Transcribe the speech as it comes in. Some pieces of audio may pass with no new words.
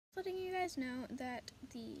letting you guys know that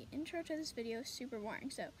the intro to this video is super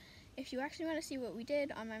boring. So if you actually want to see what we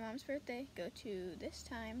did on my mom's birthday, go to this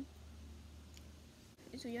time.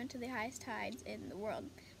 So we went to the highest tides in the world,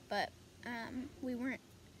 but we weren't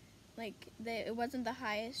like it wasn't the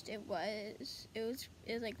highest. It was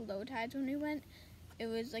like low tides when we went. It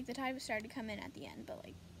was like the tide was starting to come in at the end, but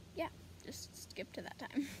like yeah, just skip to that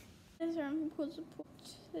time. I'm supposed to put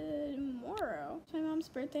tomorrow. It's my mom's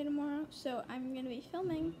birthday tomorrow, so I'm gonna be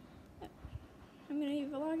filming. I'm gonna be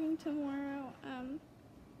vlogging tomorrow.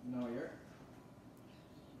 No, you're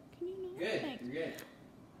Can you not? good. Thanks. You're good.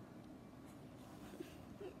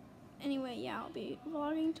 Anyway, yeah, I'll be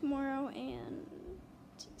vlogging tomorrow and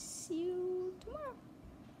see you tomorrow.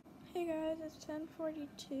 Hey guys, it's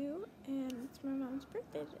 10:42 and it's my mom's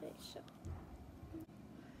birthday today, so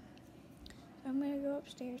I'm gonna go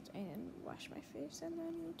upstairs and wash my face and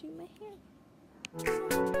then do my hair.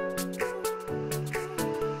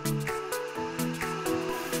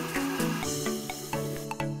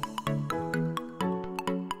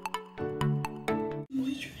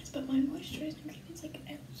 Moisturize, but my moisturizing cream is like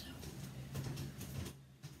out, so.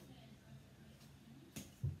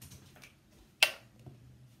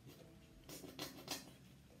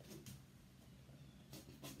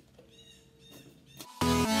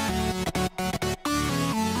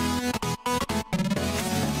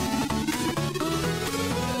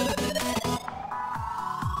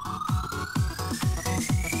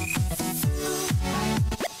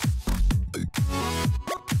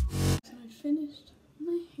 Finished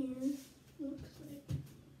my hair. Looks like that.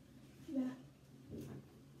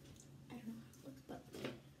 I don't know how it looks, but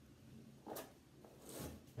yeah.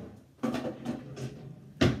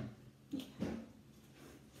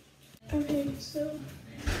 Okay, so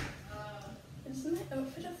this is my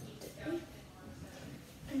outfit of the day.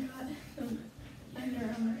 I got some Under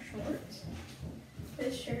Armour shorts,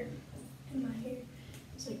 this shirt, and my hair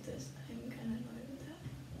is like this. I'm kind of annoyed with that.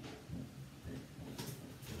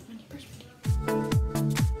 When you brush my teeth.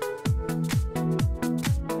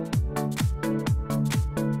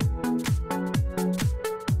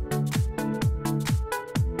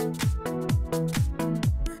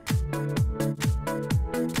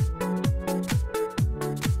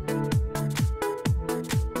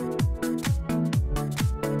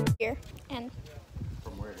 Here and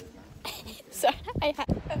From where is it? so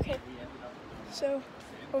okay. So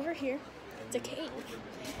over here, it's a cave.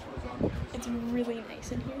 It's really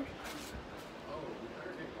nice in here.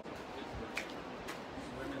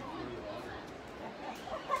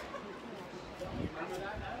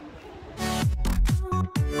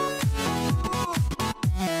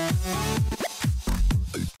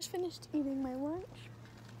 Just finished eating my lunch.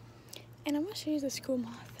 And I'm gonna show you the school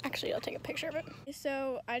moth. Actually, I'll take a picture of it.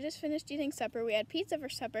 So I just finished eating supper. We had pizza for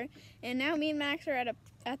supper, and now me and Max are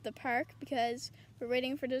at the park because we're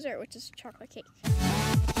waiting for dessert, which is chocolate cake.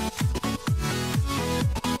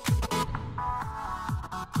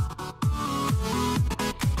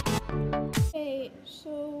 Okay,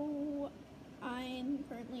 so I'm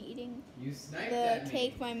currently eating the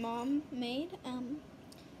cake my mom made.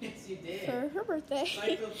 Yes, you did. For her birthday.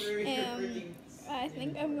 Cycle through your freaking I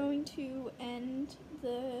think I'm going to end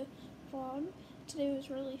the vlog. Today was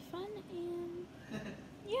really fun, and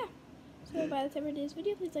yeah. So by the time of today's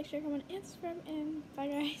video, please like, share, comment, and subscribe, and bye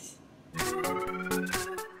guys.